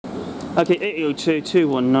Okay,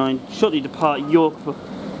 802-219, shortly depart York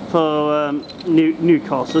for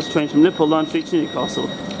Newcastle. This train's from Liverpool Lime Street to Newcastle.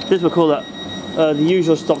 This we'll call that the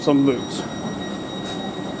usual stops en route.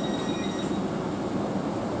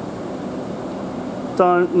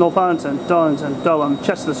 Northallerton, Darlington, Durham,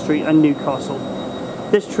 Chester Street and Newcastle.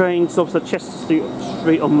 This train stops at Chester Street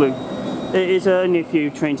en route. It is only a few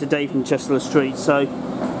trains a day from Chester Street, so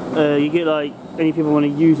you get like any people want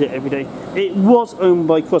to use it every day. It was owned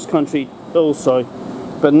by Cross Country also,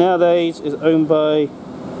 but nowadays it's owned by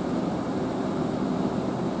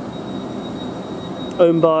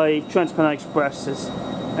TransPennine Expresses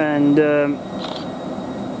and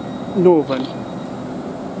Northern.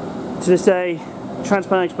 To this day,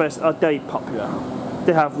 TransPennine Express are very popular.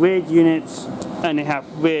 They have weird units and they have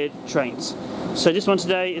weird trains. So this one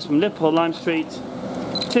today is from Liverpool Lime Street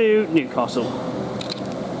to Newcastle.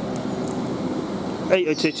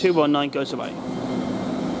 802-219 goes away.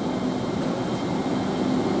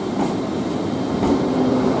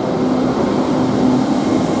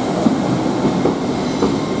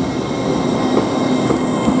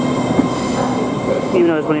 Even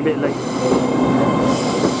though it's running a bit late.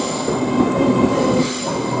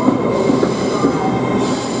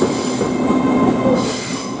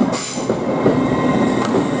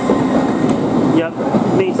 Yep,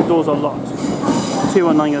 means the doors are locked.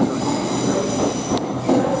 219 goes away.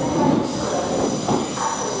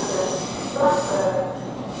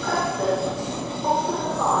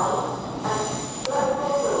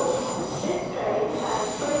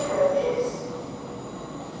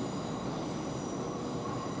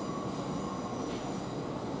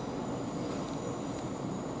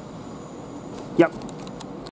 Yep.